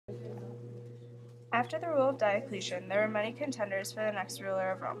After the rule of Diocletian, there were many contenders for the next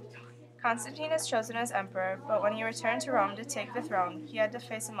ruler of Rome. Constantine is chosen as emperor, but when he returned to Rome to take the throne, he had to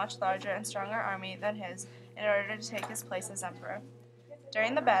face a much larger and stronger army than his in order to take his place as emperor.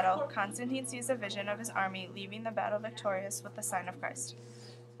 During the battle, Constantine sees a vision of his army leaving the battle victorious with the sign of Christ.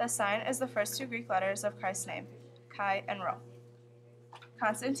 The sign is the first two Greek letters of Christ's name, Chi and Rho.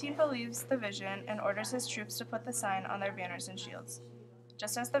 Constantine believes the vision and orders his troops to put the sign on their banners and shields.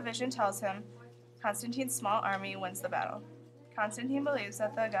 Just as the vision tells him, Constantine's small army wins the battle. Constantine believes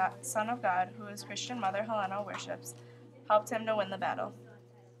that the Son of God, who his Christian mother Helena worships, helped him to win the battle.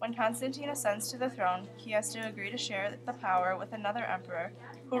 When Constantine ascends to the throne, he has to agree to share the power with another emperor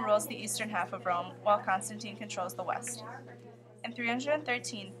who rules the eastern half of Rome, while Constantine controls the west. In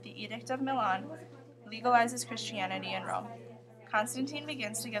 313, the Edict of Milan legalizes Christianity in Rome. Constantine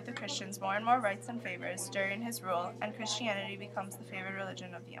begins to give the Christians more and more rights and favors during his rule, and Christianity becomes the favored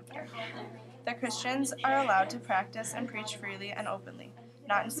religion of the emperor. The Christians are allowed to practice and preach freely and openly,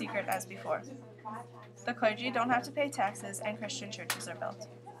 not in secret as before. The clergy don't have to pay taxes, and Christian churches are built.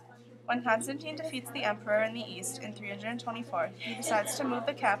 When Constantine defeats the emperor in the east in 324, he decides to move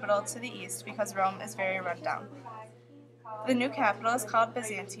the capital to the east because Rome is very run down. The new capital is called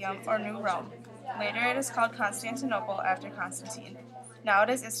Byzantium, or New Rome. Later it is called Constantinople after Constantine. Now it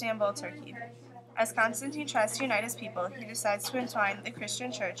is Istanbul, Turkey. As Constantine tries to unite his people, he decides to entwine the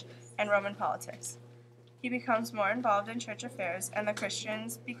Christian church and Roman politics. He becomes more involved in church affairs, and the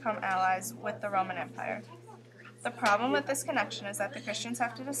Christians become allies with the Roman Empire. The problem with this connection is that the Christians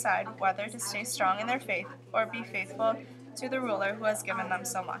have to decide whether to stay strong in their faith or be faithful to the ruler who has given them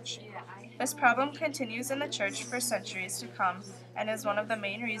so much. This problem continues in the church for centuries to come and is one of the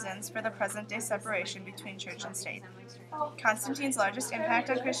main reasons for the present-day separation between church and state. Constantine's largest impact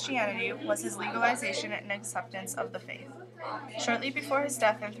on Christianity was his legalization and acceptance of the faith. Shortly before his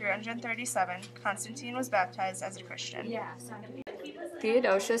death in 337, Constantine was baptized as a Christian.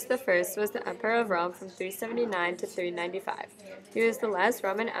 Theodosius I was the emperor of Rome from 379 to 395. He was the last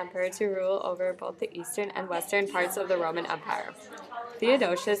Roman emperor to rule over both the eastern and western parts of the Roman Empire.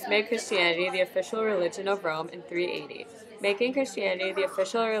 Theodosius made Christianity the official religion of Rome in 380. Making Christianity the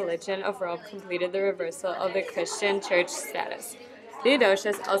official religion of Rome completed the reversal of the Christian church status.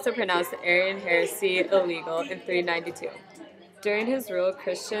 Theodosius also pronounced the Arian heresy illegal in 392. During his rule,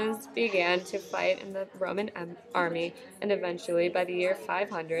 Christians began to fight in the Roman army, and eventually, by the year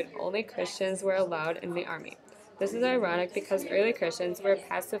 500, only Christians were allowed in the army. This is ironic because early Christians were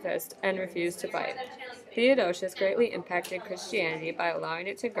pacifist and refused to fight. Theodosius greatly impacted Christianity by allowing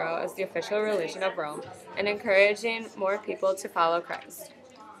it to grow as the official religion of Rome and encouraging more people to follow Christ.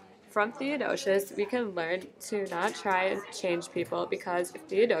 From Theodosius, we can learn to not try and change people because if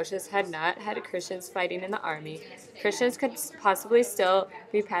Theodosius had not had Christians fighting in the army, Christians could possibly still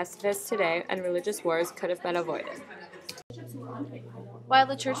be pacifists today and religious wars could have been avoided. While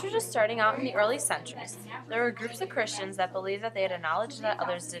the church was just starting out in the early centuries, there were groups of Christians that believed that they had a knowledge that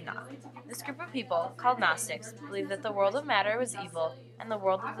others did not. This group of people, called Gnostics, believed that the world of matter was evil and the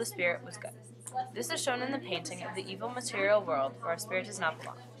world of the spirit was good. This is shown in the painting of the evil material world where our spirit does not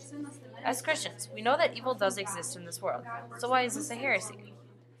belong. As Christians, we know that evil does exist in this world, so why is this a heresy?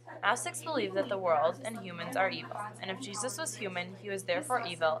 Gnostics believe that the world and humans are evil, and if Jesus was human, he was therefore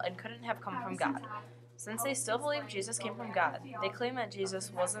evil and couldn't have come from God. Since they still believe Jesus came from God, they claim that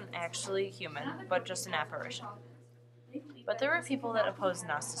Jesus wasn't actually human, but just an apparition. But there were people that opposed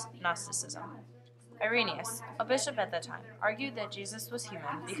Gnosticism. Irenaeus, a bishop at that time, argued that Jesus was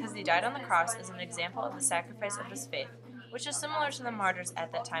human because he died on the cross as an example of the sacrifice of his faith, which is similar to the martyrs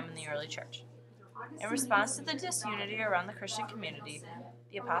at that time in the early church. In response to the disunity around the Christian community,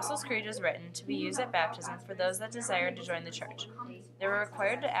 the Apostles' Creed is written to be used at baptism for those that desired to join the church. They were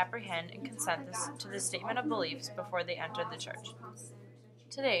required to apprehend and consent to the statement of beliefs before they entered the church.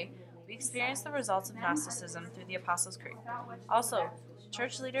 Today, we experience the results of Gnosticism through the Apostles' Creed. Also,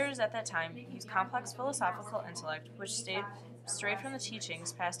 church leaders at that time used complex philosophical intellect which strayed from the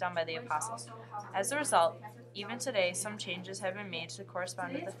teachings passed down by the apostles. As a result, even today, some changes have been made to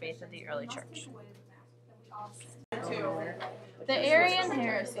correspond with the faith of the early church. The Arian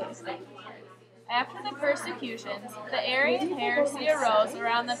heresy. After the persecutions, the Arian heresy arose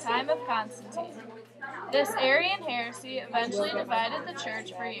around the time of Constantine. This Arian heresy eventually divided the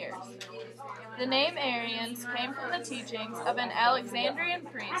church for years. The name Arians came from the teachings of an Alexandrian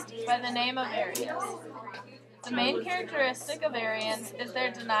priest by the name of Arius. The main characteristic of Arians is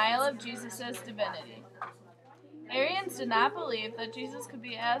their denial of Jesus' divinity. Arians did not believe that Jesus could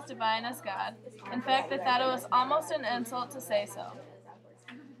be as divine as God. In fact, they thought it was almost an insult to say so.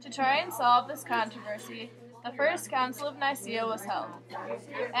 To try and solve this controversy, the First Council of Nicaea was held.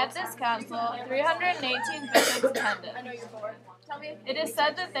 At this council, 318 bishops attended. It is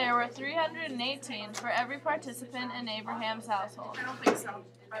said that there were 318 for every participant in Abraham's household.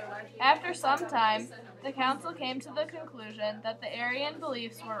 After some time, the council came to the conclusion that the Arian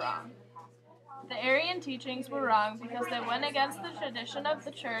beliefs were wrong. The Arian teachings were wrong because they went against the tradition of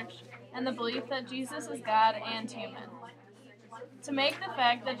the church and the belief that Jesus is God and human. To make the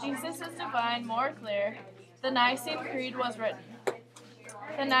fact that Jesus is divine more clear, the Nicene Creed was written.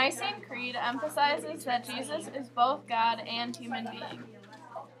 The Nicene Creed emphasizes that Jesus is both God and human being.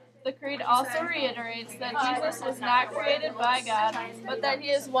 The Creed also reiterates that Jesus was not created by God, but that he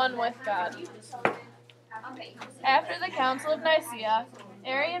is one with God. After the Council of Nicaea,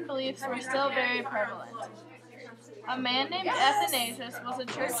 Arian beliefs were still very prevalent. A man named Athanasius was a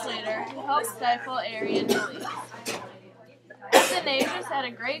church leader who helped stifle Arian beliefs. Athanasius had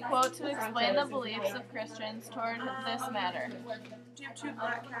a great quote to explain the beliefs of Christians toward this matter.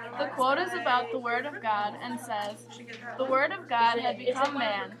 The quote is about the Word of God and says, "The Word of God had become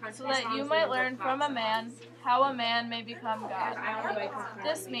man, so that you might learn from a man how a man may become God."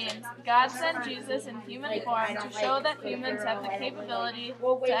 This means God sent Jesus in human form to show that humans have the capability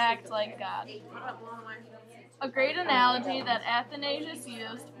to act like God. A great analogy that Athanasius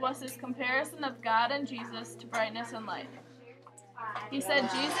used was his comparison of God and Jesus to brightness and light. He said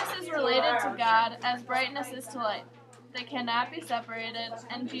Jesus is related to God as brightness is to light. They cannot be separated,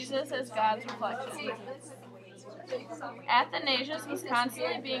 and Jesus is God's reflection. Athanasius was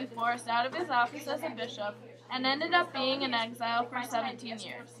constantly being forced out of his office as a bishop and ended up being in exile for 17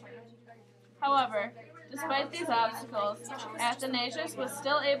 years. However, despite these obstacles, Athanasius was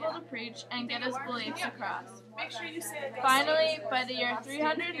still able to preach and get his beliefs across. Finally, by the year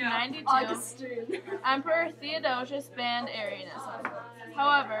 392, Emperor Theodosius banned Arianism.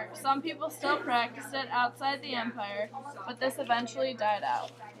 However, some people still practiced it outside the empire, but this eventually died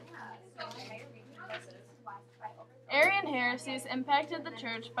out. Arian heresies impacted the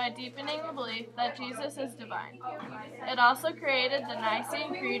church by deepening the belief that Jesus is divine. It also created the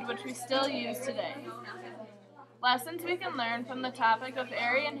Nicene Creed, which we still use today. Lessons we can learn from the topic of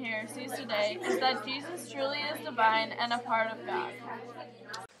Arian heresies today is that Jesus truly is divine and a part of God.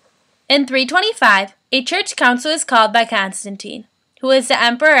 In 325, a church council was called by Constantine, who was the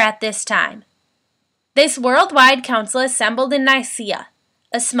emperor at this time. This worldwide council assembled in Nicaea,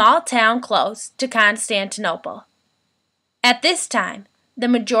 a small town close to Constantinople. At this time, the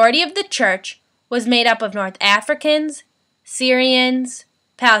majority of the church was made up of North Africans, Syrians,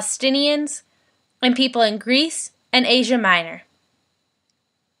 Palestinians, and people in Greece and Asia Minor.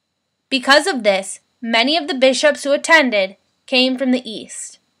 Because of this, many of the bishops who attended came from the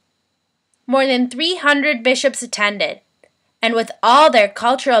East. More than 300 bishops attended, and with all their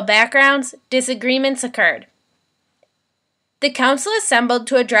cultural backgrounds, disagreements occurred. The council assembled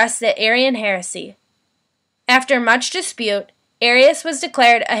to address the Arian heresy. After much dispute, Arius was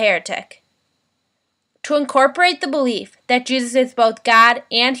declared a heretic. To incorporate the belief that Jesus is both God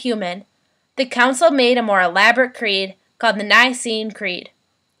and human, the council made a more elaborate creed called the Nicene Creed,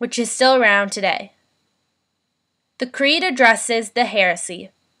 which is still around today. The creed addresses the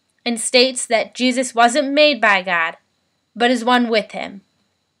heresy and states that Jesus wasn't made by God, but is one with him.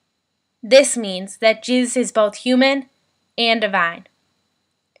 This means that Jesus is both human and divine.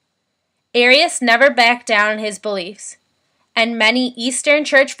 Arius never backed down on his beliefs, and many Eastern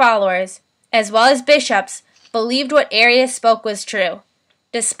Church followers, as well as bishops, believed what Arius spoke was true,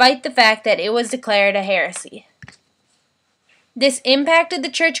 despite the fact that it was declared a heresy. This impacted the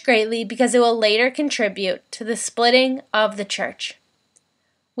church greatly because it will later contribute to the splitting of the church.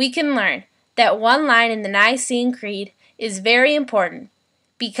 We can learn that one line in the Nicene Creed is very important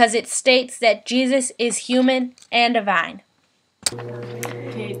because it states that Jesus is human and divine.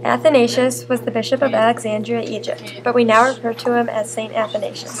 Athanasius was the bishop of Alexandria, Egypt, but we now refer to him as Saint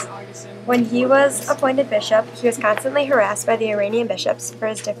Athanasius. When he was appointed bishop, he was constantly harassed by the Iranian bishops for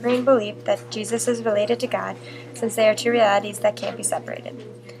his differing belief that Jesus is related to God, since they are two realities that can't be separated.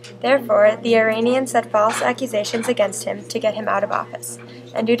 Therefore, the Iranians set false accusations against him to get him out of office,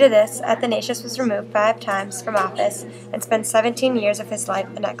 and due to this, Athanasius was removed 5 times from office and spent 17 years of his life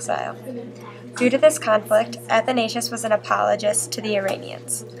in exile. Due to this conflict, Athanasius was an apologist to the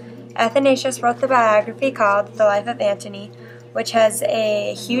Iranians. Athanasius wrote the biography called The Life of Antony, which has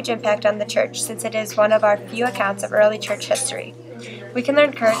a huge impact on the church since it is one of our few accounts of early church history. We can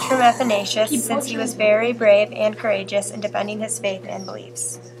learn courage from Athanasius since he was very brave and courageous in defending his faith and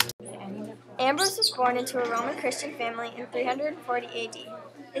beliefs. Ambrose was born into a Roman Christian family in 340 AD.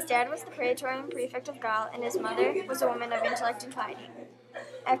 His dad was the praetorian prefect of Gaul, and his mother was a woman of intellect and piety.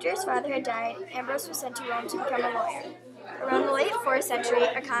 After his father had died, Ambrose was sent to Rome to become a lawyer. Around the late 4th century,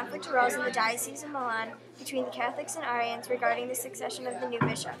 a conflict arose in the Diocese of Milan between the Catholics and Arians regarding the succession of the new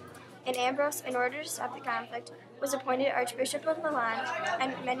bishop. And Ambrose, in order to stop the conflict, was appointed Archbishop of Milan,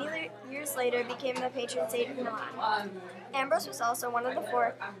 and many years later became the patron saint of Milan. Ambrose was also one of the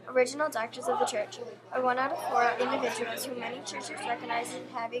 4 original doctors of the Church, or 1 out of 4 individuals whom many churches recognize as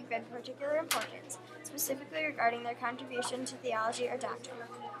having been of particular importance, specifically regarding their contribution to theology or doctrine.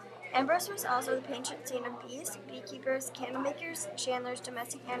 Ambrose was also the patron saint of bees, beekeepers, candlemakers, chandlers,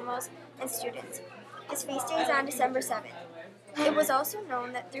 domestic animals, and students. His feast day is on December 7th. It was also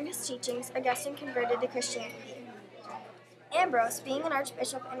known that through his teachings, Augustine converted to Christianity. Ambrose, being an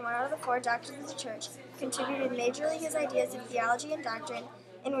archbishop and 1 out of the 4 doctors of the Church, contributed majorly his ideas of theology and doctrine,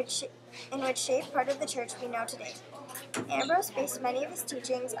 in which shaped part of the Church we know today. Ambrose based many of his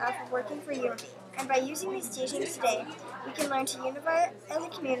teachings off of working for unity, and by using these teachings today, we can learn to unify as a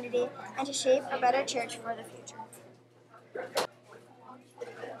community and to shape a better church for the future.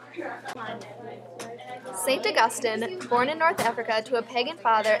 St. Augustine, born in North Africa to a pagan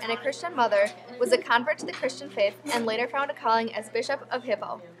father and a Christian mother, was a convert to the Christian faith and later found a calling as Bishop of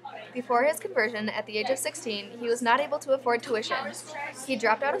Hippo. Before his conversion, at the age of 16, he was not able to afford tuition. He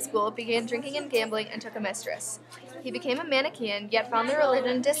dropped out of school, began drinking and gambling, and took a mistress. He became a Manichaean, yet found the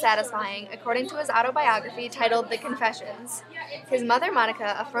religion dissatisfying, according to his autobiography titled The Confessions. His mother,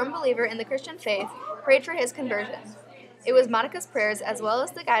 Monica, a firm believer in the Christian faith, prayed for his conversion. It was Monica's prayers, as well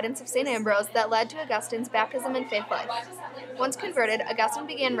as the guidance of St. Ambrose, that led to Augustine's baptism and faith life. Once converted, Augustine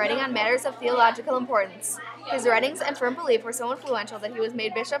began writing on matters of theological importance. His writings and firm belief were so influential that he was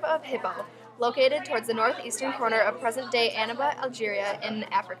made Bishop of Hippo, located towards the northeastern corner of present-day Annaba, Algeria, in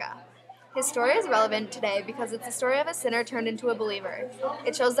Africa. His story is relevant today because it's the story of a sinner turned into a believer.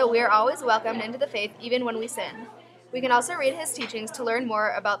 It shows that we are always welcomed into the faith even when we sin. We can also read his teachings to learn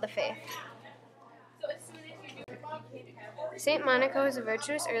more about the faith. Saint Monica was a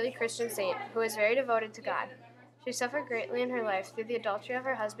virtuous early Christian saint who was very devoted to God. She suffered greatly in her life through the adultery of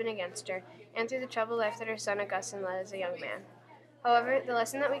her husband against her and through the troubled life that her son Augustine led as a young man. However, the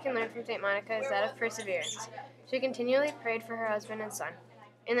lesson that we can learn from Saint Monica is that of perseverance. She continually prayed for her husband and son.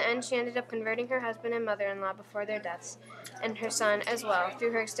 In the end, she ended up converting her husband and mother-in-law before their deaths, and her son as well,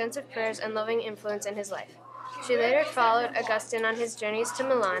 through her extensive prayers and loving influence in his life. She later followed Augustine on his journeys to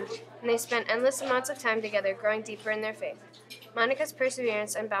Milan, and they spent endless amounts of time together growing deeper in their faith. Monica's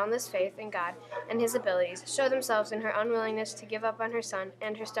perseverance and boundless faith in God and his abilities show themselves in her unwillingness to give up on her son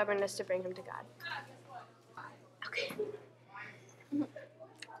and her stubbornness to bring him to God. Okay.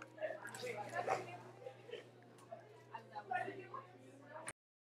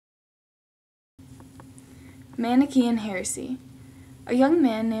 Manichaean heresy. A young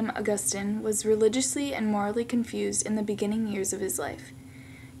man named Augustine was religiously and morally confused in the beginning years of his life.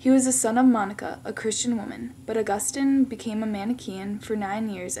 He was the son of Monica, a Christian woman, but Augustine became a Manichaean for 9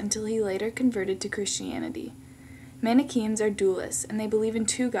 years until he later converted to Christianity. Manichaeans are dualists, and they believe in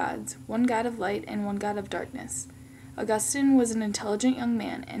 2 gods, one god of light and one god of darkness. Augustine was an intelligent young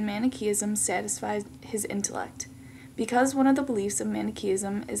man, and Manichaeism satisfied his intellect. Because one of the beliefs of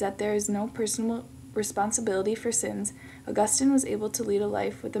Manichaeism is that there is no personal responsibility for sins, Augustine was able to lead a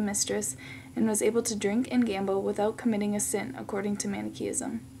life with a mistress and was able to drink and gamble without committing a sin, according to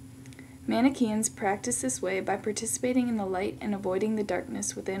Manichaeism. Manichaeans practice this way by participating in the light and avoiding the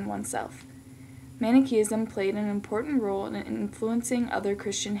darkness within oneself. Manichaeism played an important role in influencing other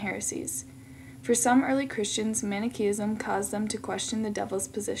Christian heresies. For some early Christians, Manichaeism caused them to question the devil's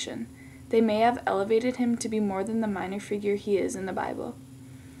position. They may have elevated him to be more than the minor figure he is in the Bible.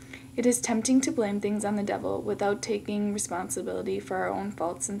 It is tempting to blame things on the devil without taking responsibility for our own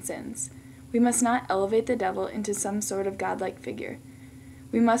faults and sins. We must not elevate the devil into some sort of godlike figure.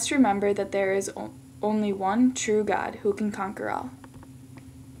 We must remember that there is only one true God who can conquer all.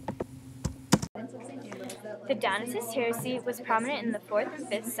 The Donatist heresy was prominent in the 4th and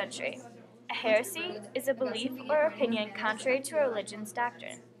 5th century. A heresy is a belief or opinion contrary to a religion's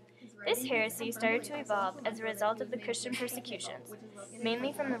doctrine. This heresy started to evolve as a result of the Christian persecutions,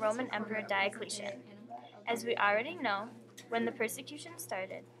 mainly from the Roman Emperor Diocletian. As we already know, when the persecution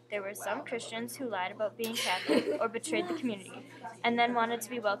started, there were some Christians who lied about being Catholic or betrayed the community, and then wanted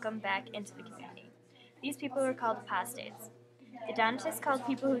to be welcomed back into the community. These people were called apostates. The Donatists called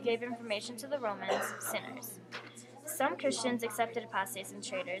people who gave information to the Romans sinners. Some Christians accepted apostates and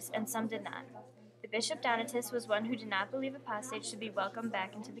traitors, and some did not. The Bishop Donatus was one who did not believe apostates should be welcomed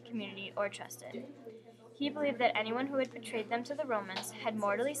back into the community or trusted. He believed that anyone who had betrayed them to the Romans had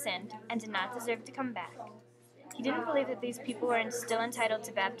mortally sinned and did not deserve to come back. He didn't believe that these people were still entitled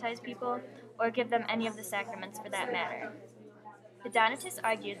to baptize people or give them any of the sacraments for that matter. The Donatists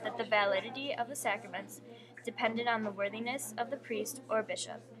argued that the validity of the sacraments depended on the worthiness of the priest or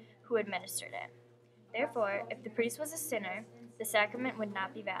bishop who administered it. Therefore, if the priest was a sinner, the sacrament would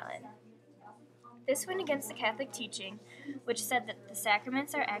not be valid. This went against the Catholic teaching, which said that the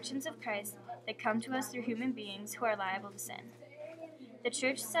sacraments are actions of Christ that come to us through human beings who are liable to sin. The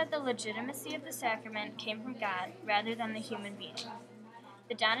Church said the legitimacy of the sacrament came from God rather than the human being.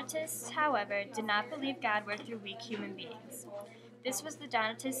 The Donatists, however, did not believe God worked through weak human beings. This was the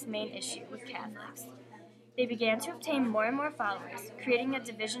Donatists' main issue with Catholics. They began to obtain more and more followers, creating a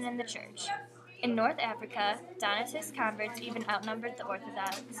division in the Church. In North Africa, Donatist converts even outnumbered the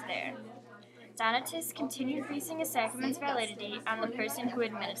Orthodox there. Donatists continued basing a sacrament's validity on the person who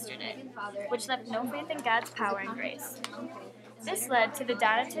administered it, which left no faith in God's power and grace. This led to the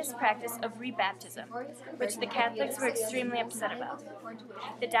Donatist practice of rebaptism, which the Catholics were extremely upset about.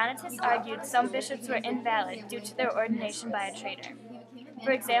 The Donatists argued some bishops were invalid due to their ordination by a traitor.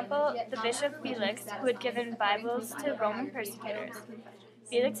 For example, the bishop Felix, who had given Bibles to Roman persecutors.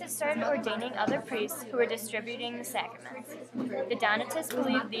 Felix had started ordaining other priests who were distributing the sacraments. The Donatists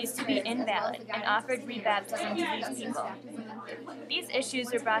believed these to be invalid and offered rebaptism to these people. These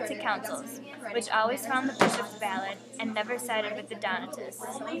issues were brought to councils, which always found the bishops valid and never sided with the Donatists.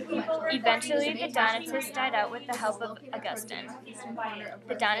 Eventually, the Donatists died out with the help of Augustine.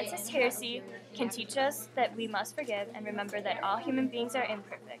 The Donatist heresy can teach us that we must forgive and remember that all human beings are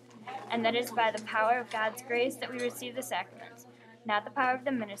imperfect, and that it is by the power of God's grace that we receive the sacraments, not the power of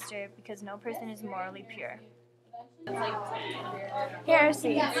the minister, because no person is morally pure.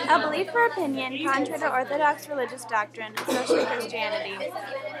 Heresy, a belief or opinion contrary to Orthodox religious doctrine, especially Christianity.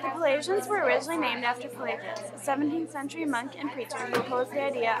 The Pelagians were originally named after Pelagius, a 17th century monk and preacher who opposed the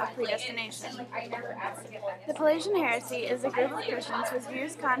idea of predestination. The Pelagian heresy is a group of Christians whose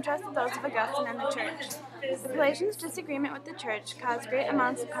views contrast with those of Augustine and the Church. The Pelagians' disagreement with the Church caused great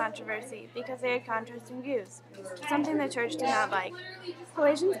amounts of controversy because they had contrasting views, something the Church did not like.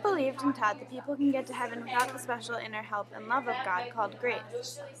 Pelagians believed and taught that people can get to heaven without the special inner help and love of God called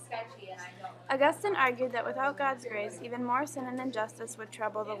grace. Augustine argued that without God's grace, even more sin and injustice would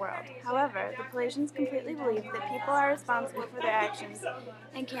trouble the world. However, the Pelagians completely believed that people are responsible for their actions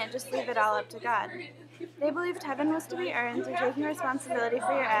and can't just leave it all up to God. They believed heaven was to be earned through taking responsibility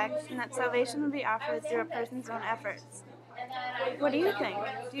for your acts, and that salvation would be offered through a person's own efforts. What do you think?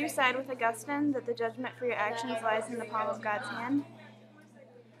 Do you side with Augustine that the judgment for your actions lies in the palm of God's hand?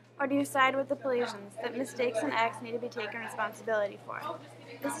 Or do you side with the Pelagians that mistakes and acts need to be taken responsibility for?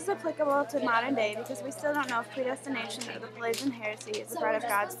 This is applicable to modern day because we still don't know if predestination or the Pelagian heresy is a part of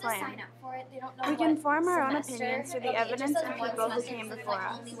God's plan. We can form our own opinions through the evidence and people who came before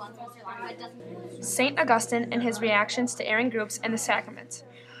us. St. Augustine and his reactions to erring groups and the sacraments.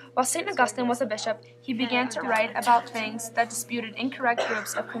 While St. Augustine was a bishop, he began to write about things that disputed incorrect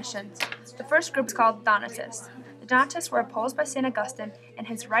groups of Christians. The first group is called Donatists. The Donatists were opposed by St. Augustine and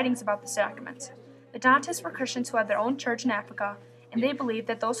his writings about the sacraments. The Donatists were Christians who had their own church in Africa, and they believed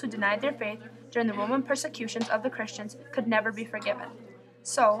that those who denied their faith during the Roman persecutions of the Christians could never be forgiven.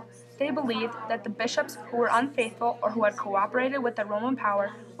 So, they believed that the bishops who were unfaithful or who had cooperated with the Roman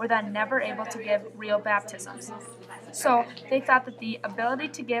power were then never able to give real baptisms. So, they thought that the ability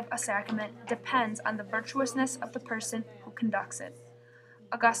to give a sacrament depends on the virtuousness of the person who conducts it.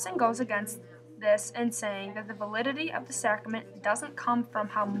 Augustine goes against this in saying that the validity of the sacrament doesn't come from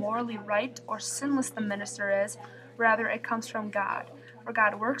how morally right or sinless the minister is, rather it comes from God, for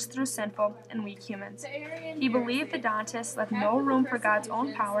God works through sinful and weak humans. He believed the Donatists left no room for God's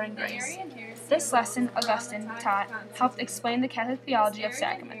own power and grace. This lesson Augustine taught helped explain the Catholic theology of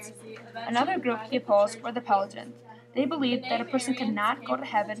sacraments. Another group he opposed were the Pelagians. They believed that a person could not go to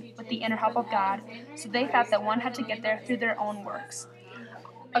heaven with the inner help of God, so they thought that one had to get there through their own works.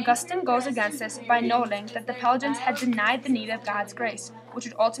 Augustine goes against this by noting that the Pelagians had denied the need of God's grace, which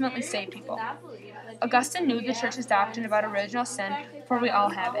would ultimately save people. Augustine knew the Church's doctrine about original sin, for we all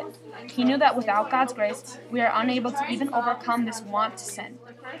have it. He knew that without God's grace, we are unable to even overcome this want to sin.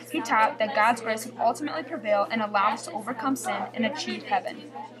 He taught that God's grace would ultimately prevail and allow us to overcome sin and achieve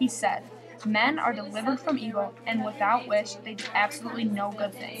heaven. He said, "Men are delivered from evil, and without which they do absolutely no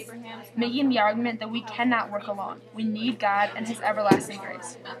good thing," making the argument that we cannot work alone. We need God and His everlasting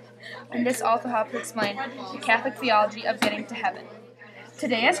grace. And this also helps explain the Catholic theology of getting to heaven.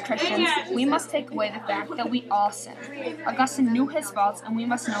 Today, as Christians, we must take away the fact that we all sin. Augustine knew his faults, and we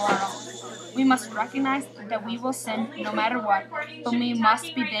must know our own. We must recognize that we will sin no matter what, but we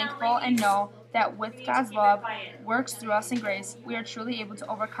must be thankful and know that with God's love works through us in grace, we are truly able to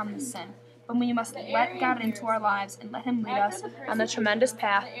overcome this sin. But we must let God into our lives and let Him lead us on the tremendous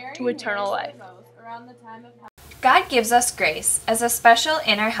path to eternal life. God gives us grace as a special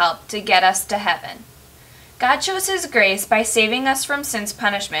inner help to get us to heaven. God shows His grace by saving us from sin's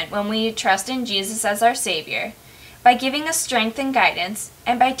punishment when we trust in Jesus as our Savior, by giving us strength and guidance,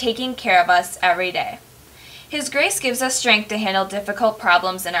 and by taking care of us every day. His grace gives us strength to handle difficult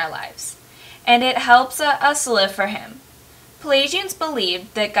problems in our lives, and it helps us live for Him. Pelagians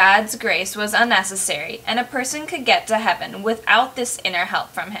believed that God's grace was unnecessary and a person could get to heaven without this inner help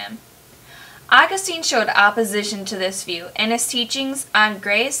from Him. Augustine showed opposition to this view in his teachings on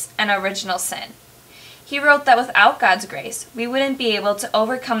grace and original sin. He wrote that without God's grace, we wouldn't be able to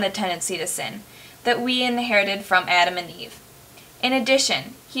overcome the tendency to sin that we inherited from Adam and Eve. In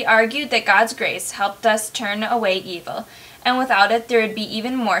addition, he argued that God's grace helped us turn away evil, and without it there would be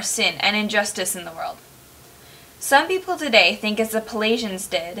even more sin and injustice in the world. Some people today think as the Pelagians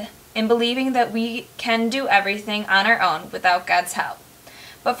did, in believing that we can do everything on our own without God's help.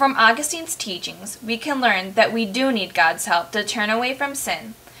 But from Augustine's teachings, we can learn that we do need God's help to turn away from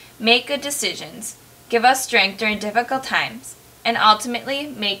sin, make good decisions, give us strength during difficult times, and ultimately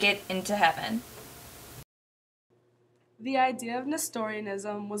make it into heaven. The idea of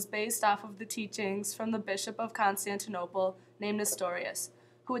Nestorianism was based off of the teachings from the Bishop of Constantinople named Nestorius,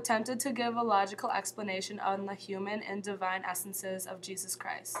 who attempted to give a logical explanation on the human and divine essences of Jesus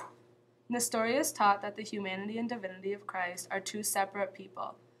Christ. Nestorius taught that the humanity and divinity of Christ are two separate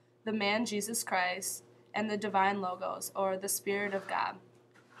people, the man Jesus Christ and the divine Logos, or the Spirit of God.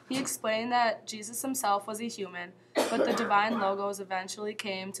 He explained that Jesus himself was a human, but the divine Logos eventually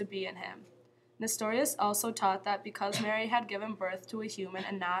came to be in him. Nestorius also taught that because Mary had given birth to a human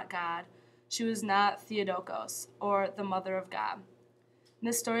and not God, she was not Theotokos, or the Mother of God.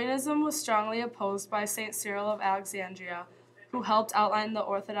 Nestorianism was strongly opposed by St. Cyril of Alexandria, who helped outline the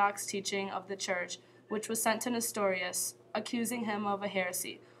orthodox teaching of the Church, which was sent to Nestorius, accusing him of a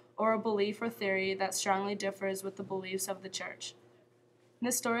heresy, or a belief or theory that strongly differs with the beliefs of the Church.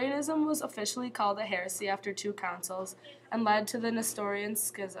 Nestorianism was officially called a heresy after 2 councils and led to the Nestorian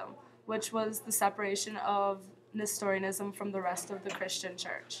Schism, which was the separation of Nestorianism from the rest of the Christian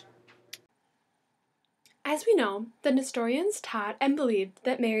Church. As we know, the Nestorians taught and believed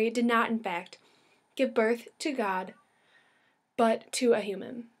that Mary did not, in fact, give birth to God, but to a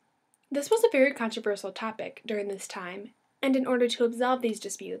human. This was a very controversial topic during this time, and in order to absolve these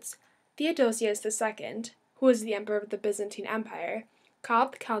disputes, Theodosius II, who was the emperor of the Byzantine Empire,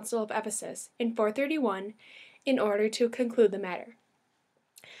 called the Council of Ephesus in 431 in order to conclude the matter.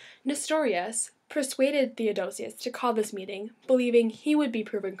 Nestorius persuaded Theodosius to call this meeting, believing he would be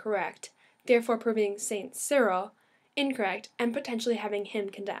proven correct, therefore proving St. Cyril incorrect and potentially having him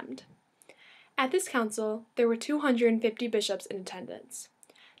condemned. At this council, there were 250 bishops in attendance.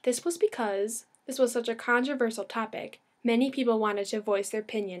 This was because this was such a controversial topic, many people wanted to voice their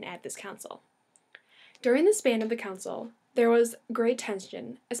opinion at this council. During the span of the council, there was great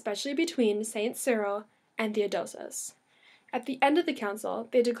tension, especially between St. Cyril and Theodosius. At the end of the council,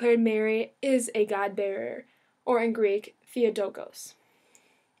 they declared Mary is a God-bearer, or in Greek, Theotokos.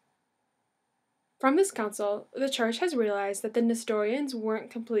 From this council, the Church has realized that the Nestorians weren't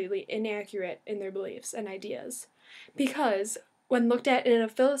completely inaccurate in their beliefs and ideas, because, when looked at in a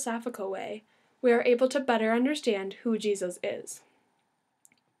philosophical way, we are able to better understand who Jesus is.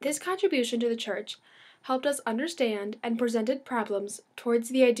 This contribution to the Church helped us understand and presented problems towards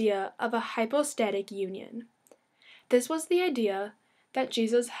the idea of a hypostatic union. This was the idea that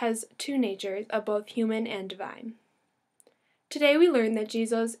Jesus has 2 natures of both human and divine. Today we learn that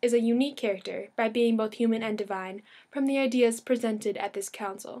Jesus is a unique character by being both human and divine from the ideas presented at this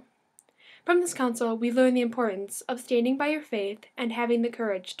council. From this council, we learn the importance of standing by your faith and having the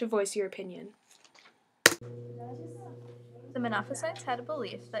courage to voice your opinion. The Monophysites had a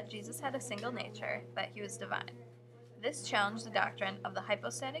belief that Jesus had a single nature, that he was divine. This challenged the doctrine of the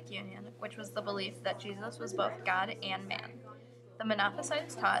hypostatic union, which was the belief that Jesus was both God and man. The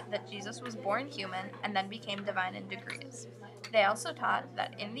Monophysites taught that Jesus was born human and then became divine in degrees. They also taught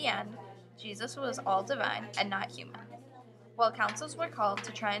that in the end, Jesus was all divine and not human. While councils were called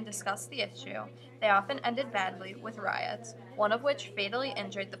to try and discuss the issue, they often ended badly with riots, one of which fatally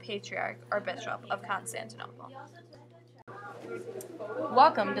injured the patriarch or bishop of Constantinople.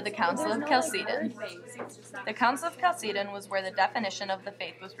 Welcome to the Council of Chalcedon. The Council of Chalcedon was where the definition of the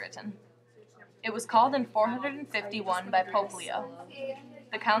faith was written. It was called in 451 by Pope Leo.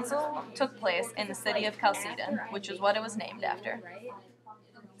 The council took place in the city of Chalcedon, which is what it was named after.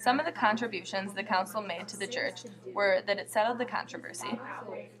 Some of the contributions the council made to the church were that it settled the controversy.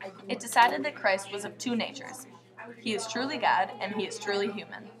 It decided that Christ was of 2 natures. He is truly God and he is truly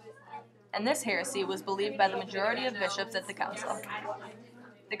human. And this heresy was believed by the majority of bishops at the council.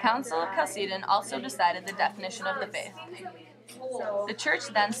 The Council of Chalcedon also decided the definition of the faith. The church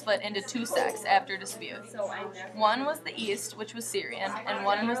then split into two sects after dispute. One was the east, which was Syrian, and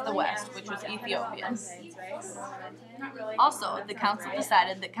one was the west, which was Ethiopian. Also, the council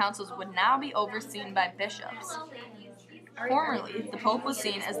decided that councils would now be overseen by bishops. Formerly, the Pope was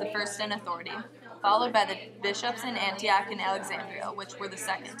seen as the first in authority, followed by the bishops in Antioch and Alexandria, which were the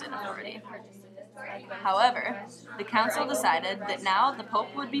second in authority. However, the council decided that now the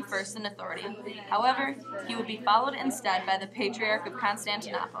Pope would be first in authority. However, he would be followed instead by the Patriarch of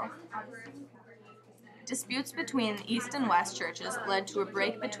Constantinople. Disputes between East and West churches led to a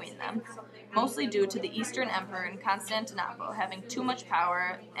break between them, mostly due to the Eastern Emperor in Constantinople having too much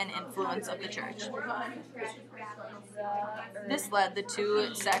power and influence of the church. This led the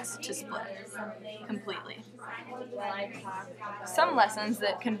two sects to split completely. Some lessons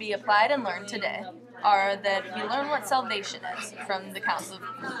that can be applied and learned today are that we learn what salvation is from the Council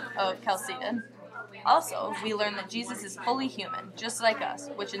of Chalcedon. Also, we learn that Jesus is fully human, just like us,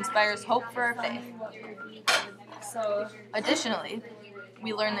 which inspires hope for our faith. Additionally,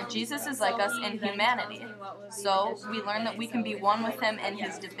 we learn that Jesus is like us in humanity, so we learn that we can be one with him in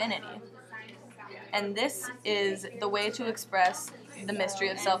his divinity. And this is the way to express the mystery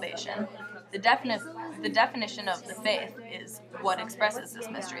of salvation. The definition of the faith is what expresses this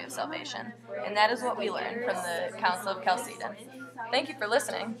mystery of salvation, and that is what we learn from the Council of Chalcedon. Thank you for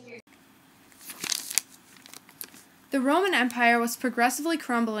listening. The Roman Empire was progressively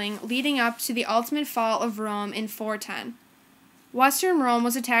crumbling, leading up to the ultimate fall of Rome in 410. Western Rome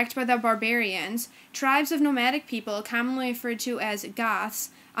was attacked by the barbarians, tribes of nomadic people commonly referred to as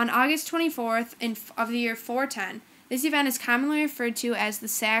Goths, on August 24th of the year 410. This event is commonly referred to as the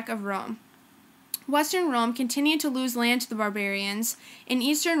Sack of Rome. Western Rome continued to lose land to the barbarians, and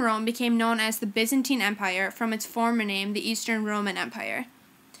Eastern Rome became known as the Byzantine Empire from its former name, the Eastern Roman Empire.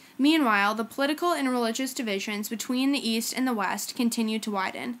 Meanwhile, the political and religious divisions between the East and the West continued to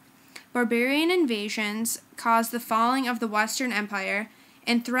widen. Barbarian invasions caused the falling of the Western Empire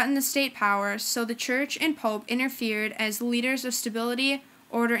and threatened the state power, so the Church and Pope interfered as leaders of stability,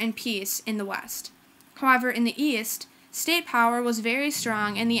 order, and peace in the West. However, in the East, state power was very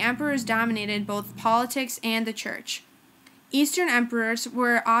strong and the emperors dominated both politics and the Church. Eastern emperors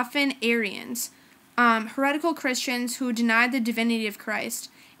were often Arians, heretical Christians who denied the divinity of Christ,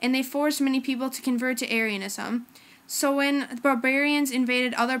 and they forced many people to convert to Arianism. So when the barbarians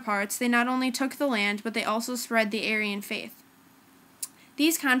invaded other parts, they not only took the land, but they also spread the Arian faith.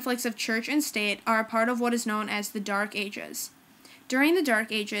 These conflicts of church and state are a part of what is known as the Dark Ages. During the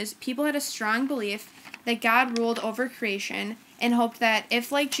Dark Ages, people had a strong belief that God ruled over creation and hoped that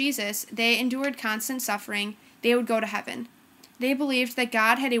if, like Jesus, they endured constant suffering, they would go to heaven. They believed that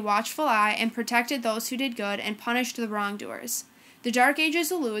God had a watchful eye and protected those who did good and punished the wrongdoers. The Dark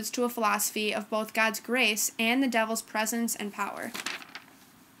Ages alludes to a philosophy of both God's grace and the devil's presence and power.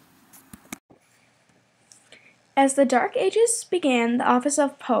 As the Dark Ages began, the office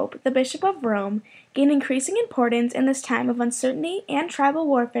of Pope, the Bishop of Rome, gained increasing importance in this time of uncertainty and tribal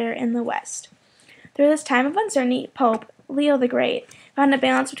warfare in the West. Through this time of uncertainty, Pope Leo the Great found a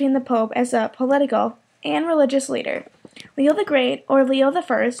balance between the Pope as a political and religious leader. Leo the Great, or Leo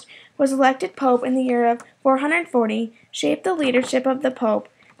I, was elected Pope in the year of 440, shaped the leadership of the Pope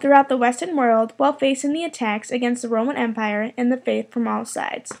throughout the Western world while facing the attacks against the Roman Empire and the faith from all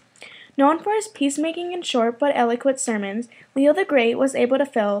sides. Known for his peacemaking and short but eloquent sermons, Leo the Great was able to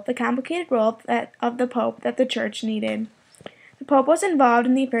fill the complicated role of the Pope that the Church needed. The Pope was involved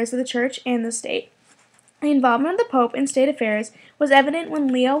in the affairs of the Church and the state. The involvement of the Pope in state affairs was evident when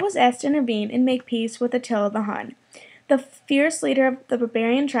Leo was asked to intervene and make peace with Attila the Hun, the fierce leader of the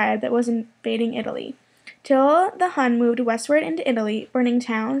barbarian tribe that was invading Italy. Attila the Hun moved westward into Italy, burning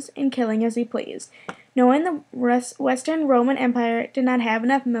towns and killing as he pleased. Knowing the Western Roman Empire did not have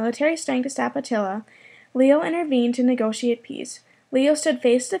enough military strength to stop Attila, Leo intervened to negotiate peace. Leo stood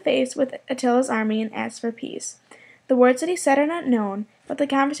face to face with Attila's army and asked for peace. The words that he said are not known, but the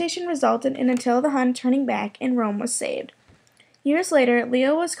conversation resulted in Attila the Hun turning back and Rome was saved. Years later,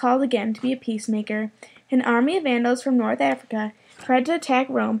 Leo was called again to be a peacemaker. An army of Vandals from North Africa tried to attack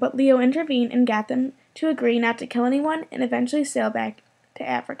Rome, but Leo intervened and got them to agree not to kill anyone and eventually sail back to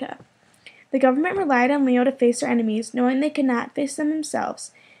Africa. The government relied on Leo to face their enemies, knowing they could not face them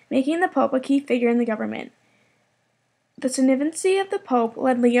themselves, making the Pope a key figure in the government. The significancy of the Pope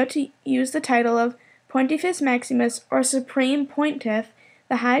led Leo to use the title of Pontifex Maximus, or Supreme Pontiff.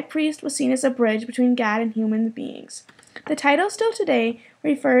 The high priest was seen as a bridge between God and human beings. The title still today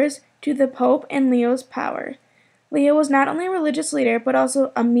refers to the Pope and Leo's power. Leo was not only a religious leader, but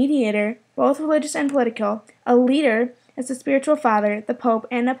also a mediator, both religious and political, a leader, as a spiritual father, the Pope,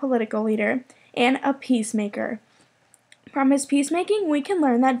 and a political leader, and a peacemaker. From his peacemaking, we can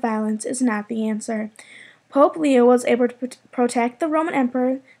learn that violence is not the answer. Pope Leo was able to protect the Roman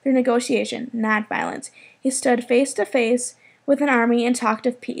Emperor through negotiation, not violence. He stood face to face with an army and talked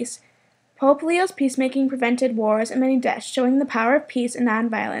of peace. Pope Leo's peacemaking prevented wars and many deaths, showing the power of peace and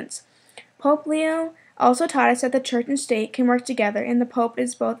nonviolence. Pope Leo also taught us that the church and state can work together, and the Pope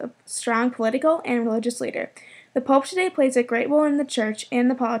is both a strong political and religious leader. The Pope today plays a great role in the church and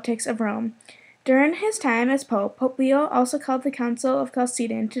the politics of Rome. During his time as Pope, Pope Leo also called the Council of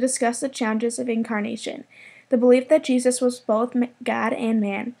Chalcedon to discuss the challenges of incarnation, the belief that Jesus was both God and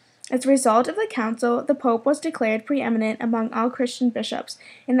man. As a result of the council, the Pope was declared preeminent among all Christian bishops,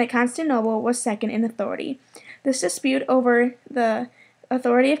 and that Constantinople was second in authority. This dispute over the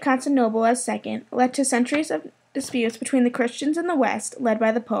authority of Constantinople as second led to centuries of disputes between the Christians in the West, led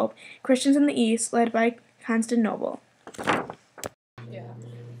by the Pope, Christians in the East, led by Constantinople.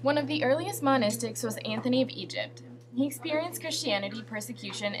 One of the earliest monastics was Anthony of Egypt. He experienced Christianity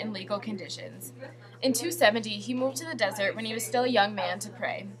persecution and legal conditions. In 270, he moved to the desert when he was still a young man to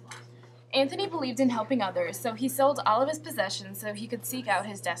pray. Anthony believed in helping others, so he sold all of his possessions so he could seek out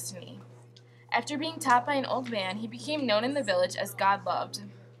his destiny. After being taught by an old man, he became known in the village as God Loved.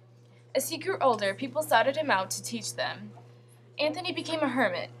 As he grew older, people sought him out to teach them. Anthony became a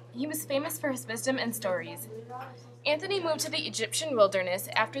hermit. He was famous for his wisdom and stories. Anthony moved to the Egyptian wilderness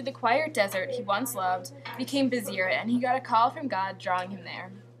after the quiet desert he once loved became busier, and he got a call from God drawing him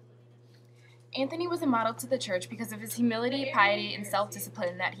there. Anthony was a model to the church because of his humility, piety, and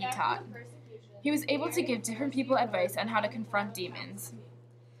self-discipline that he taught. He was able to give different people advice on how to confront demons.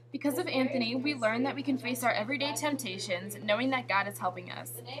 Because of Anthony, we learn that we can face our everyday temptations knowing that God is helping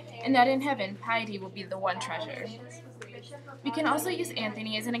us, and that in heaven, piety will be the one treasure. We can also use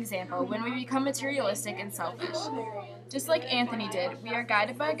Anthony as an example when we become materialistic and selfish. Just like Anthony did, we are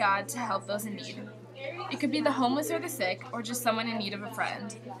guided by God to help those in need. It could be the homeless or the sick, or just someone in need of a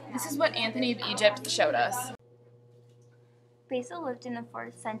friend. This is what Anthony of Egypt showed us. Basil lived in the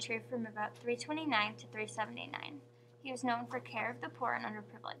 4th century from about 329 to 379. He was known for care of the poor and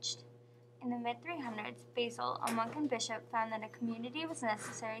underprivileged. In the mid-300s, Basil, a monk and bishop, found that a community was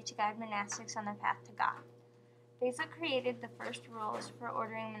necessary to guide monastics on their path to God. Basil created the first rules for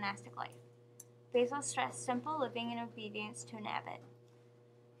ordering monastic life. Basil stressed simple living and obedience to an abbot.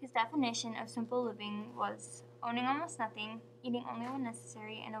 His definition of simple living was owning almost nothing, eating only when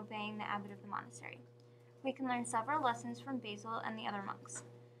necessary, and obeying the abbot of the monastery. We can learn several lessons from Basil and the other monks.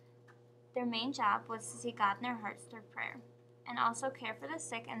 Their main job was to seek God in their hearts through prayer, and also care for the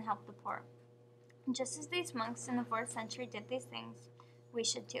sick and help the poor. Just as these monks in the 4th century did these things, we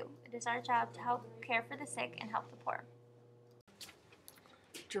should too. It is our job to help care for the sick and help the poor.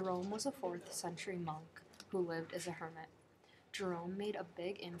 Jerome was a 4th century monk who lived as a hermit. Jerome made a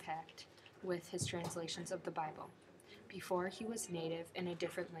big impact with his translations of the Bible. Before, he was native in a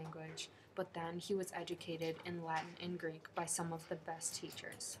different language, but then he was educated in Latin and Greek by some of the best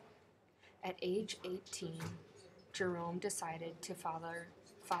teachers. At age 18, Jerome decided to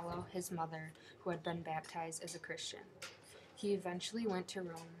follow his mother, who had been baptized as a Christian. He eventually went to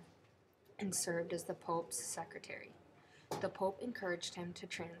Rome and served as the Pope's secretary. The Pope encouraged him to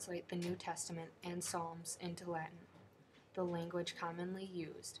translate the New Testament and Psalms into Latin, the language commonly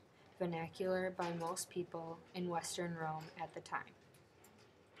used, vernacular by most people in Western Rome at the time.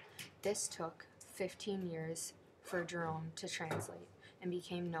 This took 15 years for Jerome to translate and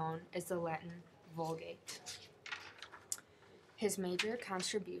became known as the Latin Vulgate. His major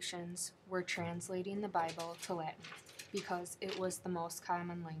contributions were translating the Bible to Latin, because it was the most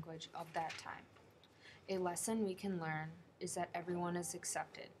common language of that time. A lesson we can learn is that everyone is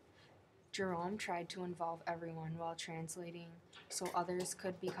accepted. Jerome tried to involve everyone while translating so others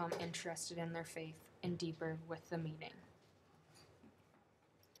could become interested in their faith and deeper with the meaning.